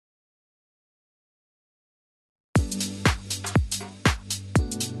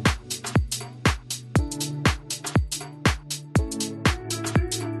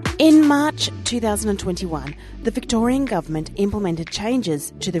In March 2021, the Victorian Government implemented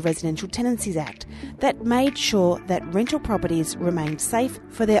changes to the Residential Tenancies Act that made sure that rental properties remained safe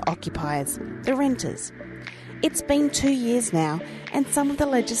for their occupiers, the renters. It's been 2 years now, and some of the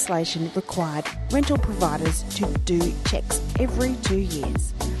legislation required rental providers to do checks every 2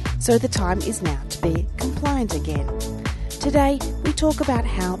 years. So the time is now to be compliant again. Today, we talk about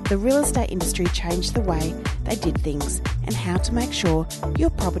how the real estate industry changed the way they did things and how to make sure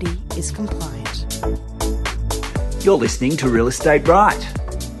your property is compliant. You're listening to Real Estate Right.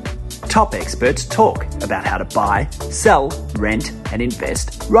 Top experts talk about how to buy, sell, rent and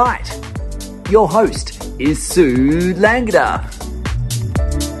invest right. Your host is Sue Langda.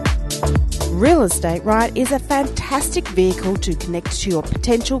 Real Estate Right is a fantastic vehicle to connect to your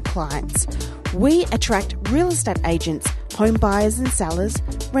potential clients. We attract real estate agents, home buyers and sellers,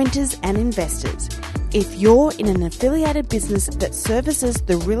 renters and investors. If you're in an affiliated business that services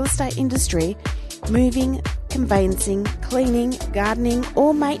the real estate industry, moving, conveyancing, cleaning, gardening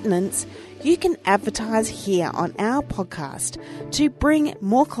or maintenance, you can advertise here on our podcast to bring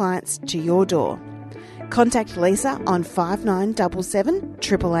more clients to your door. Contact Lisa on 5977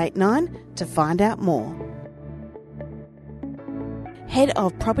 889 to find out more. Head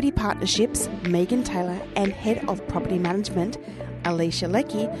of Property Partnerships, Megan Taylor, and Head of Property Management, Alicia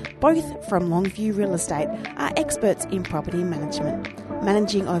Lecky, both from Longview Real Estate, are experts in property management,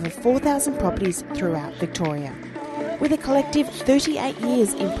 managing over 4,000 properties throughout Victoria. With a collective 38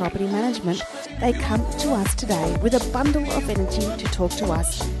 years in property management, they come to us today with a bundle of energy to talk to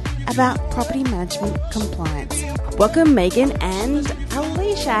us about property management compliance. Welcome, Megan and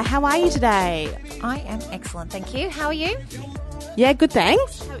Alicia. How are you today? I am excellent, thank you. How are you? Yeah, good,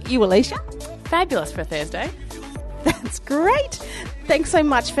 thanks. How are you, Alicia? Fabulous for a Thursday. That's great. Thanks so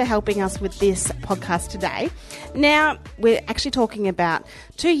much for helping us with this podcast today. Now, we're actually talking about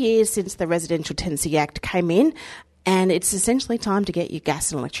 2 years since the Residential Tenancy Act came in, and it's essentially time to get your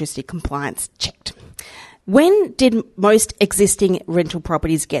gas and electricity compliance checked. When did most existing rental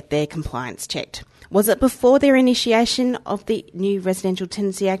properties get their compliance checked? Was it before their initiation of the new Residential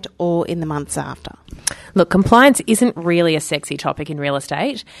Tenancy Act or in the months after? Look, compliance isn't really a sexy topic in real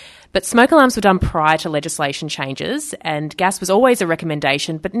estate, but smoke alarms were done prior to legislation changes, and gas was always a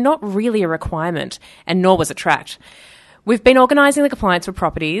recommendation but not really a requirement, and nor was it tracked. We've been organising the compliance for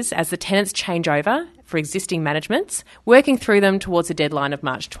properties as the tenants change over for existing managements, working through them towards the deadline of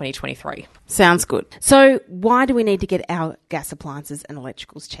March 2023. Sounds good. So why do we need to get our gas appliances and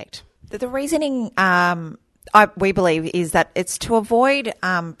electricals checked? The reasoning we believe is that it's to avoid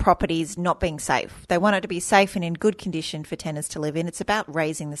properties not being safe. They want it to be safe and in good condition for tenants to live in. It's about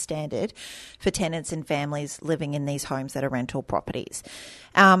raising the standard for tenants and families living in these homes that are rental properties.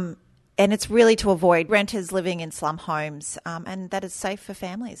 And it's really to avoid renters living in slum homes, and that is safe for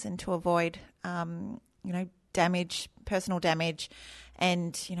families, and to avoid, damage, personal damage,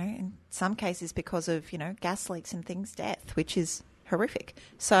 and, in some cases because of, gas leaks and things, death, which is horrific.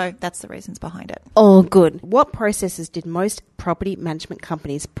 So that's the reasons behind it. Oh, good. What processes did most property management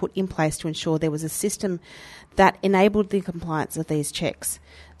companies put in place to ensure there was a system that enabled the compliance of these checks?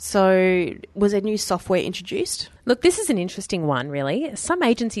 So was a new software introduced? Look, this is an interesting one, really. Some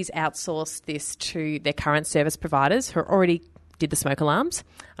agencies outsourced this to their current service providers who already did the smoke alarms.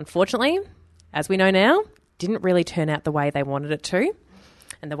 Unfortunately, as we know now, didn't really turn out the way they wanted it to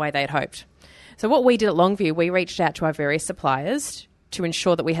and the way they had hoped. So what we did at Longview, we reached out to our various suppliers to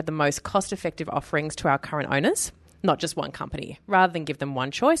ensure that we had the most cost-effective offerings to our current owners, not just one company. Rather than give them one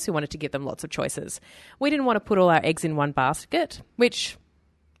choice, we wanted to give them lots of choices. We didn't want to put all our eggs in one basket, which,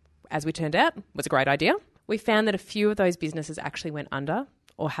 as we turned out, was a great idea. We found that a few of those businesses actually went under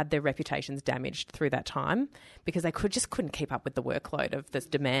or had their reputations damaged through that time because they couldn't keep up with the workload of this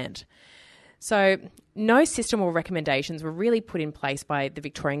demand. So no system or recommendations were really put in place by the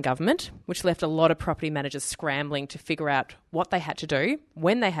Victorian Government, which left a lot of property managers scrambling to figure out what they had to do,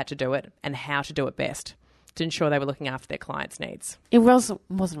 when they had to do it, and how to do it best to ensure they were looking after their clients' needs. It wasn't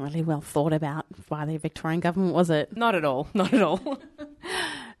really well thought about by the Victorian Government, was it? Not at all. Not at all.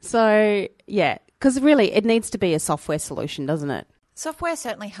 So, yeah, because really it needs to be a software solution, doesn't it? Software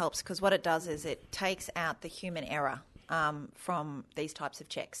certainly helps because what it does is it takes out the human error from these types of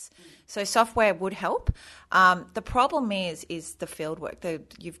checks. So software would help. The problem is the field work.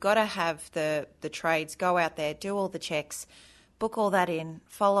 You've got to have the trades go out there, do all the checks, book all that in,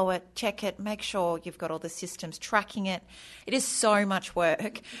 follow it, check it, make sure you've got all the systems tracking it. It is so much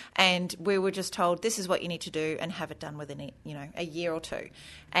work, and we were just told this is what you need to do and have it done within a year or two.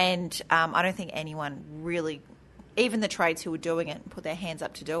 And I don't think anyone really even the trades who were doing it and put their hands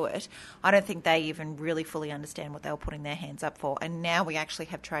up to do it, I don't think they even really fully understand what they were putting their hands up for. And now we actually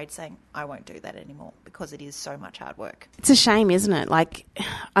have trades saying, I won't do that anymore because it is so much hard work. It's a shame, isn't it? Like,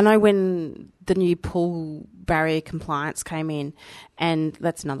 I know when the new pool barrier compliance came in, and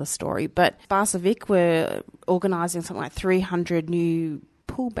that's another story, but Barsavic were organising something like 300 new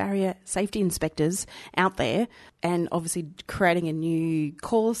pool barrier safety inspectors out there, and obviously creating a new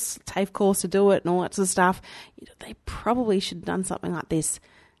course, TAFE course to do it and all that sort of stuff. They probably should have done something like this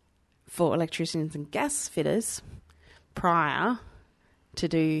for electricians and gas fitters prior to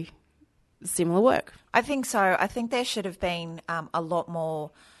do similar work. I think so. I think there should have been a lot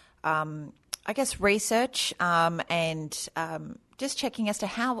more, research and just checking as to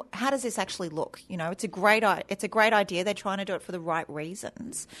how does this actually look. It's a great idea. They're trying to do it for the right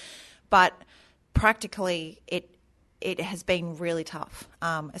reasons, but practically it has been really tough,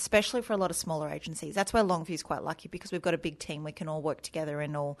 especially for a lot of smaller agencies. That's where Longview is quite lucky, because we've got a big team. We can all work together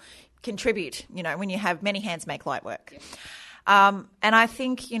and all contribute. When you have many hands make light work. And I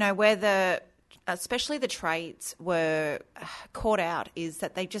think where especially the trades were caught out is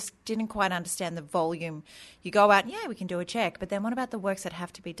that they just didn't quite understand the volume. You go out, we can do a check, but then what about the works that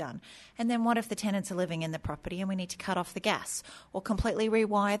have to be done? And then what if the tenants are living in the property and we need to cut off the gas or completely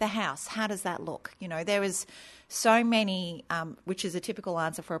rewire the house? How does that look? There is so many, which is a typical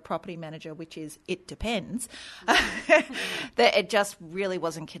answer for a property manager, which is it depends, that it just really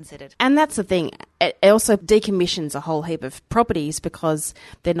wasn't considered. And that's the thing. It also decommissions a whole heap of properties because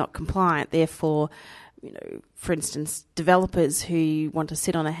they're not compliant. Therefore, for instance, developers who want to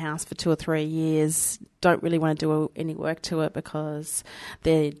sit on a house for 2 or 3 years don't really want to do any work to it because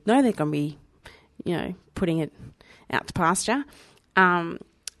they know they're going to be, putting it out to pasture.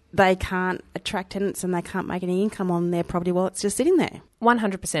 They can't attract tenants and they can't make any income on their property while it's just sitting there.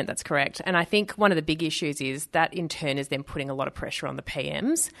 100%, that's correct. And I think one of the big issues is that in turn is then putting a lot of pressure on the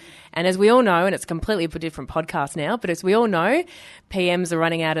PMs. And as we all know, and it's completely a different podcast now, but as we all know, PMs are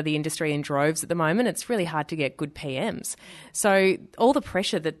running out of the industry in droves at the moment. It's really hard to get good PMs. So all the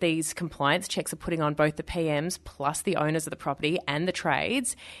pressure that these compliance checks are putting on both the PMs plus the owners of the property and the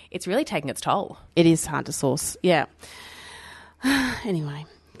trades, it's really taking its toll. It is hard to source, yeah. Anyway.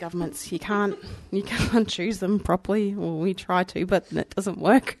 Governments, you can't choose them properly. Well, we try to, but it doesn't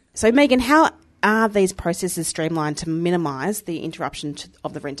work. So, Megan, how are these processes streamlined to minimise the interruption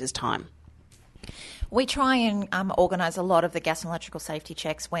of the renter's time? We try and organise a lot of the gas and electrical safety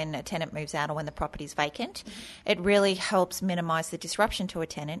checks when a tenant moves out or when the property is vacant. It really helps minimise the disruption to a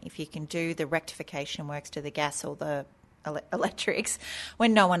tenant if you can do the rectification works to the gas or the electrics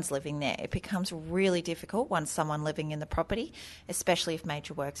when no one's living there. It becomes really difficult once someone living in the property, especially if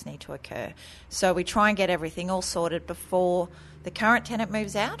major works need to occur. So we try and get everything all sorted before the current tenant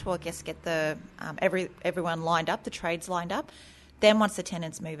moves out, or I guess get the everyone lined up, the trades lined up. Then once the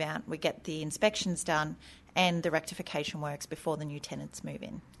tenants move out, we get the inspections done and the rectification works before the new tenants move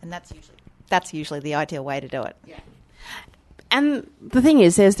in. And that's usually the ideal way to do it. Yeah. And the thing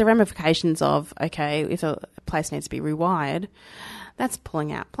is, there's the ramifications of, okay, if a place needs to be rewired, that's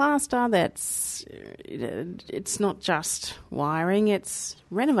pulling out plaster, it's not just wiring, it's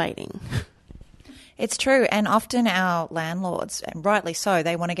renovating. It's true, and often our landlords, and rightly so,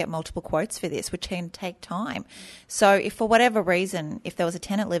 they want to get multiple quotes for this, which can take time. So if for whatever reason, if there was a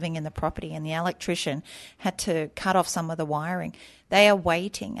tenant living in the property and the electrician had to cut off some of the wiring, they are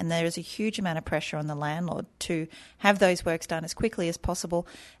waiting, and there is a huge amount of pressure on the landlord to have those works done as quickly as possible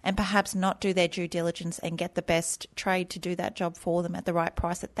and perhaps not do their due diligence and get the best trade to do that job for them at the right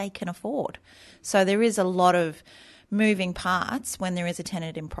price that they can afford. So there is a lot of moving parts when there is a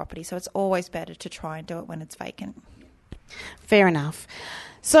tenant in property, so it's always better to try and do it when it's vacant. Fair enough.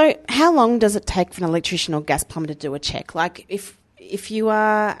 So how long does it take for an electrician or gas plumber to do a check? Like if you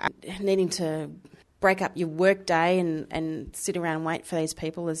are needing to break up your work day and sit around and wait for these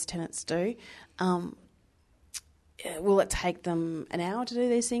people as tenants do, will it take them an hour to do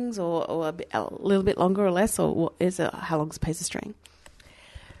these things or a little bit longer or less, or how long's a piece of string?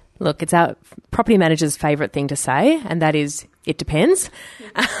 Look, it's our property manager's favourite thing to say, and that is, it depends.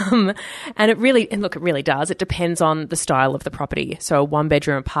 And it really does. It depends on the style of the property. So a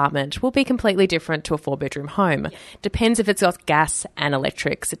 1-bedroom apartment will be completely different to a 4-bedroom home. Yeah. Depends if it's got gas and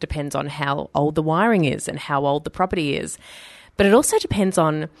electrics. It depends on how old the wiring is and how old the property is. But it also depends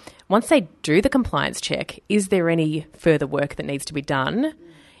on, once they do the compliance check, is there any further work that needs to be done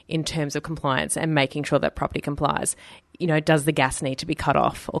in terms of compliance and making sure that property complies? Does the gas need to be cut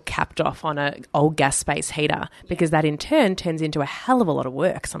off or capped off on an old gas space heater? Because that in turn turns into a hell of a lot of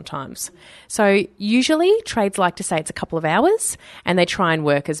work sometimes. So usually trades like to say it's a couple of hours, and they try and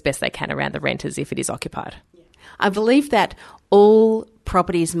work as best they can around the renters if it is occupied. I believe that all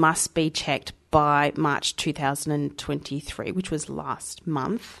properties must be checked by March 2023, which was last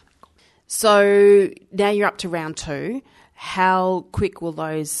month. So now you're up to round 2. How quick will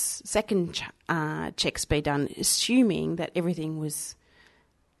those second checks be done, assuming that everything was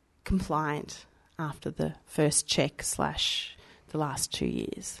compliant after the first check / the last 2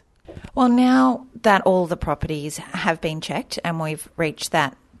 years? Well, now that all the properties have been checked and we've reached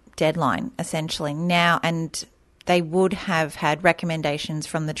that deadline, essentially now, and they would have had recommendations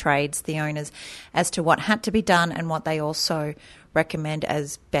from the trades, the owners, as to what had to be done and what they also recommend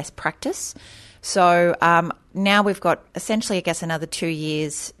as best practice. So now we've got essentially, I guess, another 2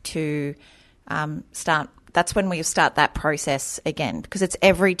 years to start. That's when we start that process again, because it's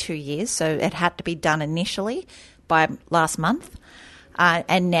every 2 years. So it had to be done initially by last month.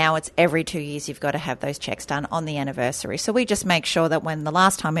 And now it's every 2 years you've got to have those checks done on the anniversary. So we just make sure that when the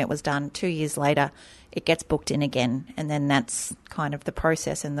last time it was done, 2 years later, it gets booked in again. And then that's kind of the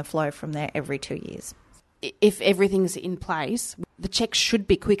process and the flow from there every 2 years. If everything's in place, the checks should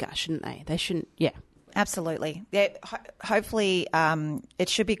be quicker, shouldn't they? They shouldn't, yeah. Absolutely. Yeah, hopefully it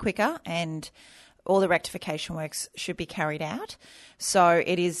should be quicker and all the rectification works should be carried out. So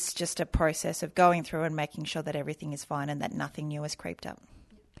it is just a process of going through and making sure that everything is fine and that nothing new has creeped up.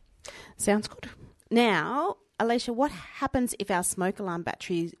 Sounds good. Now, Alicia, what happens if our smoke alarm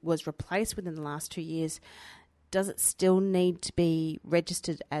battery was replaced within the last 2 years? Does it still need to be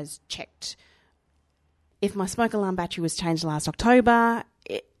registered as checked? If my smoke alarm battery was changed last October,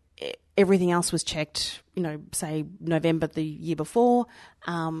 everything else was checked, say November the year before,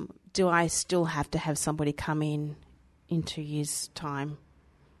 do I still have to have somebody come in 2 years' time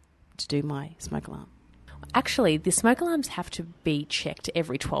to do my smoke alarm? Actually, the smoke alarms have to be checked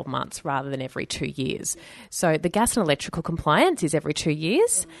every 12 months rather than every 2 years. So the gas and electrical compliance is every 2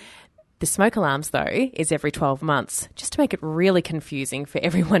 years. The smoke alarms, though, is every 12 months. Just to make it really confusing for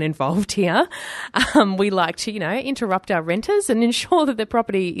everyone involved here, we like to, interrupt our renters and ensure that the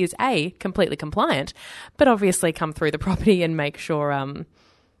property is, A, completely compliant, but obviously come through the property and make sure,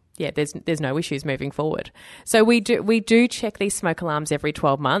 there's no issues moving forward. So we do check these smoke alarms every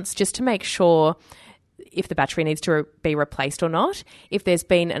 12 months just to make sure if the battery needs to be replaced or not. If there's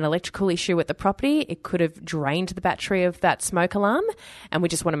been an electrical issue at the property, it could have drained the battery of that smoke alarm, and we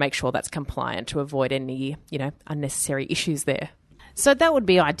just want to make sure that's compliant to avoid any, unnecessary issues there. So that would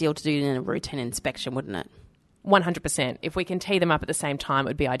be ideal to do in a routine inspection, wouldn't it? 100%. If we can tee them up at the same time,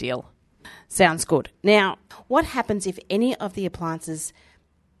 it would be ideal. Sounds good. Now, what happens if any of the appliances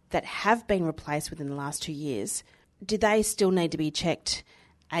that have been replaced within the last 2 years, do they still need to be checked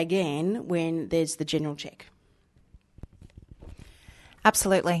again when there's the general check?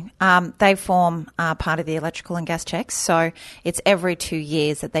 Absolutely. They form part of the electrical and gas checks, so it's every 2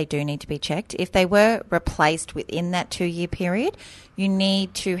 years that they do need to be checked. If they were replaced within that 2 year period, you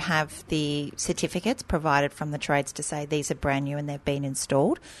need to have the certificates provided from the trades to say these are brand new and they've been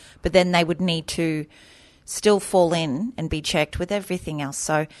installed, but then they would need to still fall in and be checked with everything else.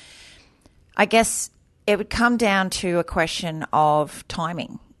 So I guess it would come down to a question of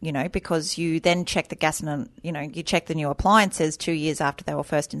timing, because you then check the gas and, you check the new appliances 2 years after they were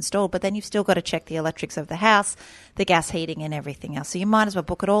first installed, but then you've still got to check the electrics of the house, the gas heating and everything else. So you might as well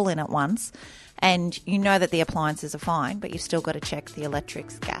book it all in at once, and you know that the appliances are fine, but you've still got to check the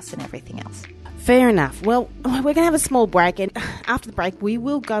electrics, gas and everything else. Fair enough. Well, we're going to have a small break, and after the break we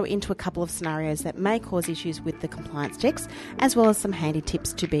will go into a couple of scenarios that may cause issues with the compliance checks, as well as some handy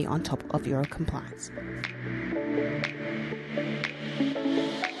tips to be on top of your compliance.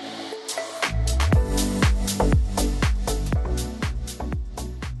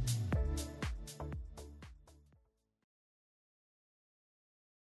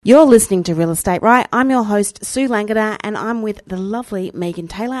 You're listening to Real Estate Right. I'm your host, Sue Langada, and I'm with the lovely Megan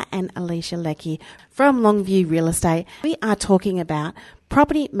Taylor and Alicia Lecky from Longview Real Estate. We are talking about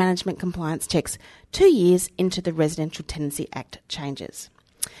property management compliance checks 2 years into the Residential Tenancy Act changes.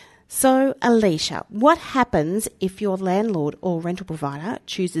 So, Alicia, what happens if your landlord or rental provider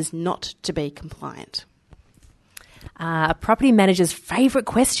chooses not to be compliant? A property manager's favourite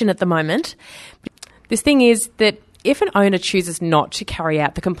question at the moment. This thing is that if an owner chooses not to carry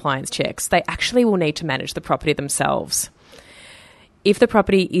out the compliance checks, they actually will need to manage the property themselves. If the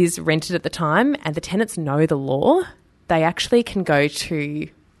property is rented at the time and the tenants know the law, they actually can go to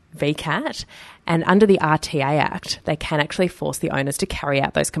VCAT, and under the RTA Act, they can actually force the owners to carry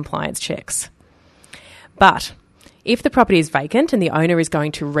out those compliance checks. But if the property is vacant and the owner is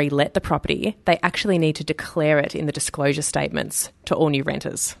going to re-let the property, they actually need to declare it in the disclosure statements to all new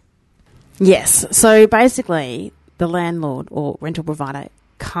renters. Yes, so basically the landlord or rental provider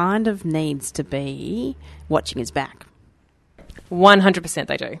kind of needs to be watching his back. 100%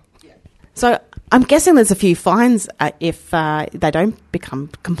 they do. So I'm guessing there's a few fines if they don't become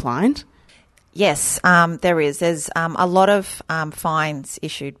compliant. Yes, there is. There's a lot of fines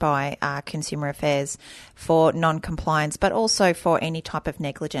issued by Consumer Affairs for non-compliance, but also for any type of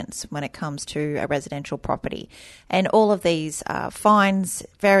negligence when it comes to a residential property. And all of these fines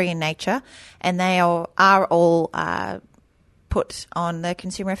vary in nature, and they are all put on the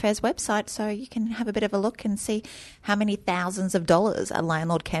Consumer Affairs website, so you can have a bit of a look and see how many thousands of dollars a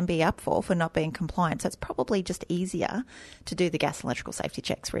landlord can be up for not being compliant. So it's probably just easier to do the gas and electrical safety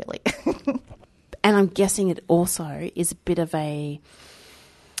checks, really. And I'm guessing it also is a bit of a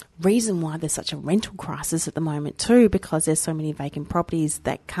reason why there's such a rental crisis at the moment too, because there's so many vacant properties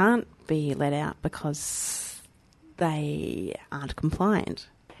that can't be let out because they aren't compliant.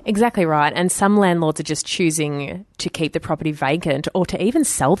 Exactly right. And some landlords are just choosing to keep the property vacant or to even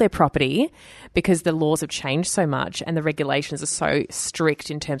sell their property because the laws have changed so much and the regulations are so strict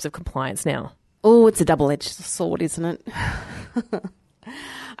in terms of compliance now. Oh, it's a double-edged sword, isn't it?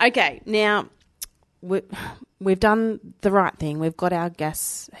 Okay, now we've done the right thing. We've got our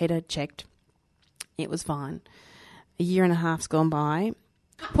gas heater checked. It was fine. A year and a half's gone by.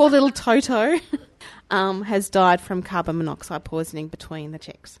 Poor little Toto has died from carbon monoxide poisoning between the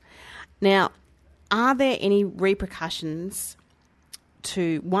checks. Now, are there any repercussions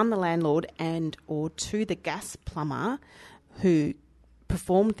to, one, the landlord and or two, the gas plumber who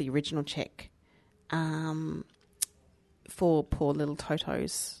performed the original check for poor little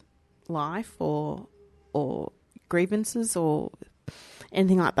Toto's life or grievances or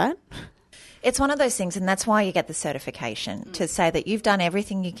anything like that? It's one of those things, and that's why you get the certification, to say that you've done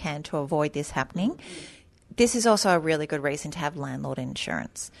everything you can to avoid this happening. This is also a really good reason to have landlord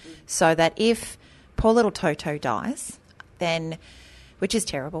insurance, so that if poor little Toto dies, then, which is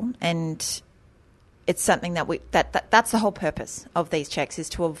terrible, and it's something that that's the whole purpose of these checks, is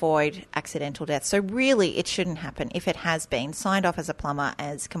to avoid accidental death. So really it shouldn't happen if it has been signed off as a plumber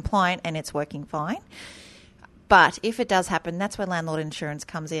as compliant and it's working fine. But if it does happen, that's where landlord insurance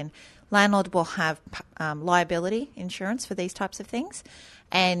comes in. Landlord will have liability insurance for these types of things,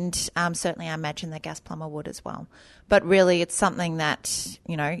 and certainly I imagine the gas plumber would as well. But really it's something that,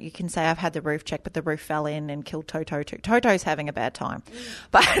 you know, you can say I've had the roof checked, but the roof fell in and killed Toto too. Toto's having a bad time.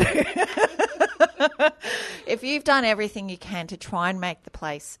 But if you've done everything you can to try and make the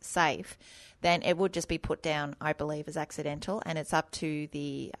place safe, then it would just be put down, I believe, as accidental, and it's up to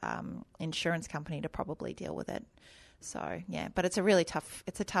the insurance company to probably deal with it. So, yeah, but it's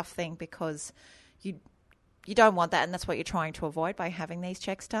a tough thing because you don't want that, and that's what you're trying to avoid by having these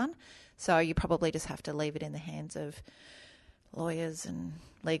checks done. So you probably just have to leave it in the hands of lawyers and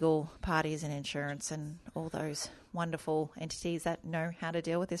legal parties and insurance and all those wonderful entities that know how to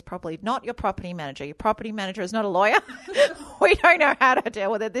deal with this properly. Not your property manager. Your property manager is not a lawyer. We don't know how to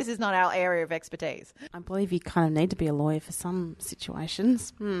deal with it. This is not our area of expertise. I believe you kind of need to be a lawyer for some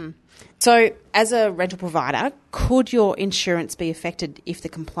situations. So as a rental provider, could your insurance be affected if the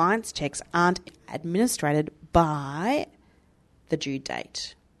compliance checks aren't administered by the due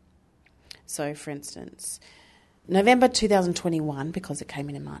date? So, for instance, November 2021, because it came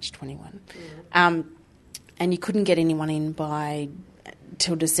in March 21, and you couldn't get anyone in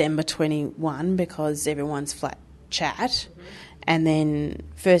till December 21 because everyone's flat chat, and then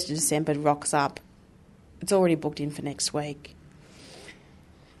 1st of December rocks up. It's already booked in for next week.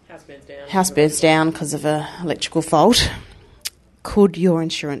 House burns down because of an electrical fault. Could your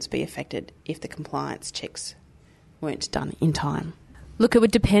insurance be affected if the compliance checks weren't done in time? Look, it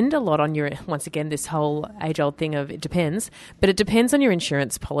would depend a lot on once again, this whole age-old thing of it depends, but it depends on your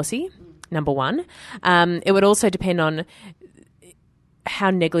insurance policy, number one. It would also depend on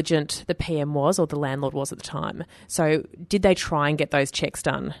how negligent the PM was or the landlord was at the time. So did they try and get those checks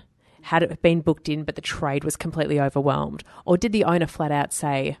done? Had it been booked in but the trade was completely overwhelmed? Or did the owner flat out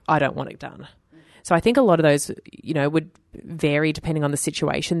say, I don't want it done? So I think a lot of those, would vary depending on the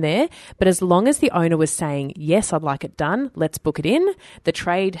situation there. But as long as the owner was saying, yes, I'd like it done, let's book it in, the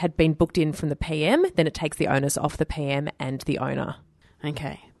trade had been booked in from the PM, then it takes the onus off the PM and the owner.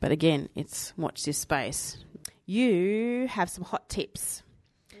 Okay, but again, it's watch this space. You have some hot tips.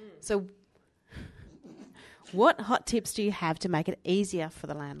 So what hot tips do you have to make it easier for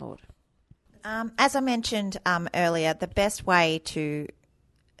the landlord? As I mentioned earlier, the best way to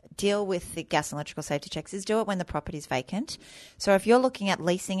deal with the gas and electrical safety checks is do it when the property is vacant. So if you're looking at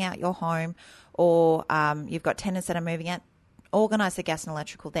leasing out your home or you've got tenants that are moving out, organise the gas and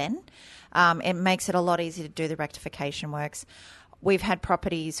electrical then. It makes it a lot easier to do the rectification works. we've had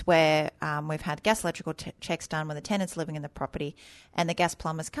properties where we've had gas electrical checks done when the tenant's living in the property and the gas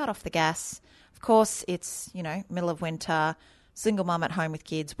plumber's cut off the gas. Of course, it's, middle of winter, single mum at home with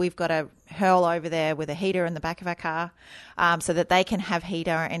kids. We've got to hurl over there with a heater in the back of our car so that they can have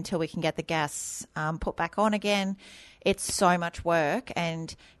heater until we can get the gas put back on again. It's so much work,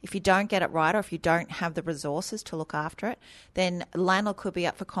 and if you don't get it right or if you don't have the resources to look after it, then the landlord could be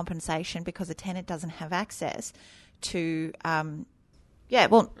up for compensation because the tenant doesn't have access to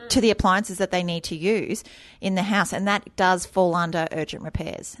to the appliances that they need to use in the house, and that does fall under urgent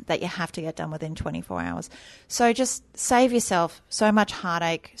repairs that you have to get done within 24 hours. So just save yourself so much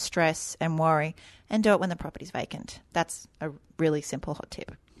heartache, stress and worry, and do it when the property's vacant. That's a really simple hot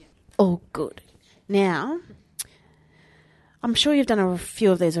tip. Oh, good. Now, I'm sure you've done a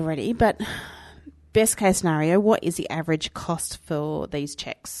few of these already, but best case scenario, what is the average cost for these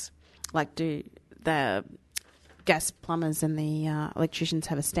checks? Like, do the gas plumbers and the electricians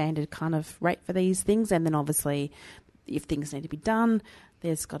have a standard kind of rate for these things? And then obviously, if things need to be done,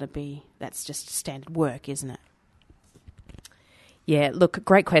 there's got to be, that's just standard work, isn't it? Yeah, look,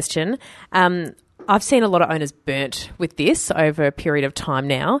 great question. I've seen a lot of owners burnt with this over a period of time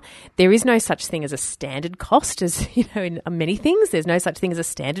now. There is no such thing as a standard cost as, in many things. There's no such thing as a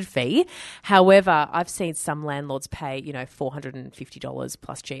standard fee. However, I've seen some landlords pay, $450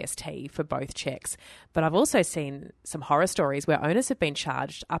 plus GST for both checks. But I've also seen some horror stories where owners have been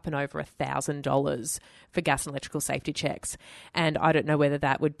charged up and over $1,000 for gas and electrical safety checks. And I don't know whether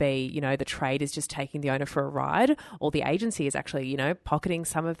that would be, the trade is just taking the owner for a ride, or the agency is actually, pocketing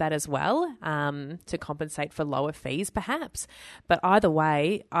some of that as well. To compensate for lower fees, perhaps. But either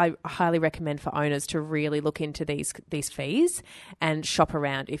way, I highly recommend for owners to really look into these fees and shop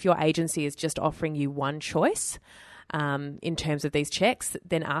around. If your agency is just offering you one choice in terms of these checks,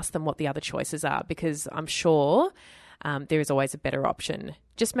 then ask them what the other choices are, because I'm sure there is always a better option.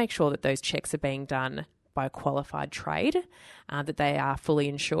 Just make sure that those checks are being done by a qualified trade, that they are fully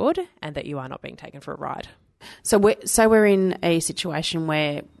insured, and that you are not being taken for a ride. So we're in a situation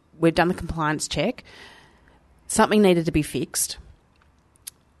where we've done the compliance check, something needed to be fixed.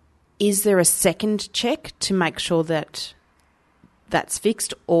 Is there a second check to make sure that that's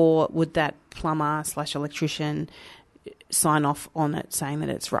fixed, or would that plumber/electrician sign off on it saying that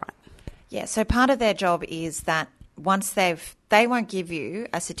it's right? Yeah, so part of their job is that once they won't give you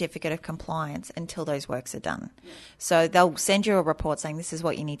a certificate of compliance until those works are done. Yeah. So they'll send you a report saying this is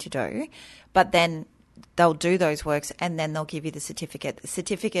what you need to do, but then they'll do those works and then they'll give you the certificate. The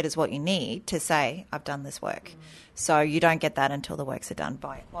certificate is what you need to say, I've done this work. So you don't get that until the works are done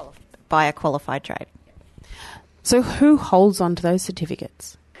by a qualified trade. So who holds on to those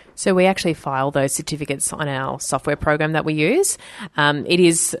certificates? So we actually file those certificates on our software program that we use. It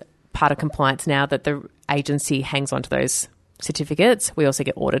is part of compliance now that the agency hangs on to those certificates. We also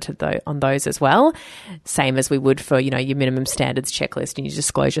get audited on those as well, same as we would for your minimum standards checklist and your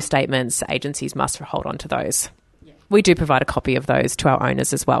disclosure statements. Agencies must hold on to those. Yeah. We do provide a copy of those to our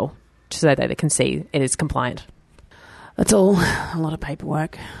owners as well, so that they can see it is compliant. That's all a lot of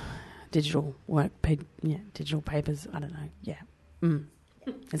paperwork, digital work, digital papers. I don't know. Yeah,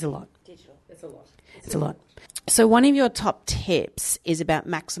 There's a lot. Digital. It's a lot. It's a lot. So one of your top tips is about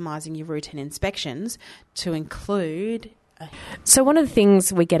maximising your routine inspections to include. So one of the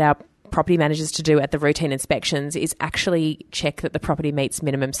things we get our property managers to do at the routine inspections is actually check that the property meets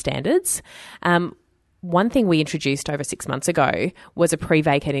minimum standards. One thing we introduced over 6 months ago was a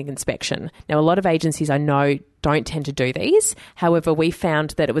pre-vacating inspection. Now, a lot of agencies I know don't tend to do these. However, we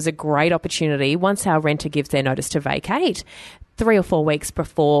found that it was a great opportunity once our renter gives their notice to vacate, 3 or 4 weeks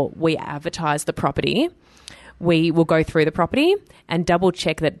before we advertise the property. We will go through the property and double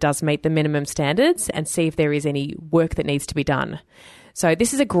check that it does meet the minimum standards and see if there is any work that needs to be done. So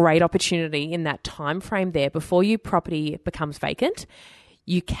this is a great opportunity in that time frame there before your property becomes vacant.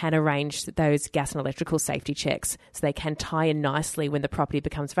 You can arrange those gas and electrical safety checks so they can tie in nicely when the property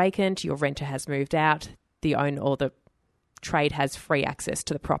becomes vacant, your renter has moved out, the owner or the trade has free access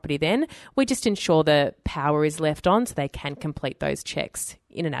to the property then. We just ensure the power is left on so they can complete those checks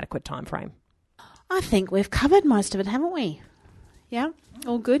in an adequate time frame. I think we've covered most of it, haven't we? Yeah?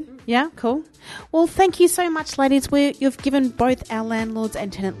 All good? Yeah? Cool. Well, thank you so much, ladies. You've given both our landlords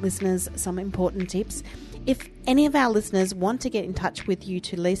and tenant listeners some important tips. If any of our listeners want to get in touch with you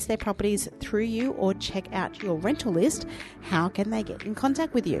to lease their properties through you or check out your rental list, how can they get in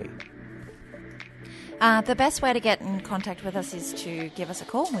contact with you? The best way to get in contact with us is to give us a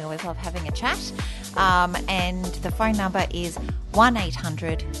call. We always love having a chat. And the phone number is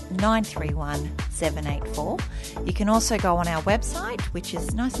 1800 931 784. You can also go on our website, which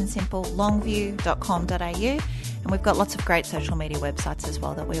is nice and simple, longview.com.au. And we've got lots of great social media websites as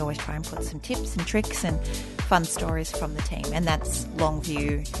well that we always try and put some tips and tricks and fun stories from the team. And that's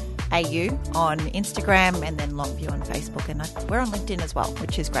Longview AU on Instagram and then Longview on Facebook. And we're on LinkedIn as well,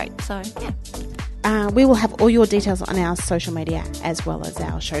 which is great. So, yeah. We will have all your details on our social media as well as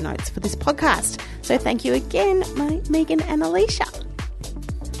our show notes for this podcast. So thank you again, Megan and Alicia.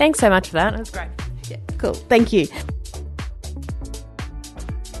 Thanks so much for that. That was great. Yeah, cool. Thank you.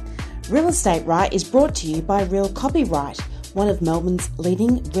 Real Estate Right is brought to you by Real Copyright, one of Melbourne's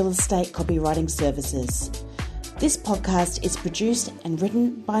leading real estate copywriting services. This podcast is produced and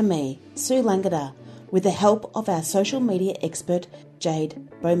written by me, Sue Langada, with the help of our social media expert, Jade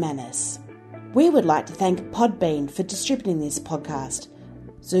Bowmanis. We would like to thank Podbean for distributing this podcast,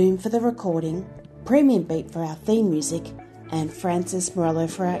 Zoom for the recording, Premium Beat for our theme music, and Francis Morello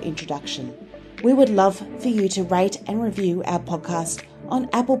for our introduction. We would love for you to rate and review our podcast on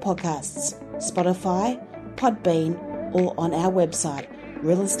Apple Podcasts, Spotify, Podbean, or on our website,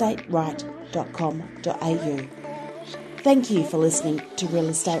 realestateright.com.au. Thank you for listening to Real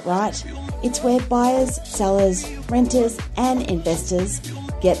Estate Right. It's where buyers, sellers, renters, and investors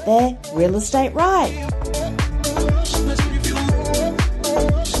get their real estate right.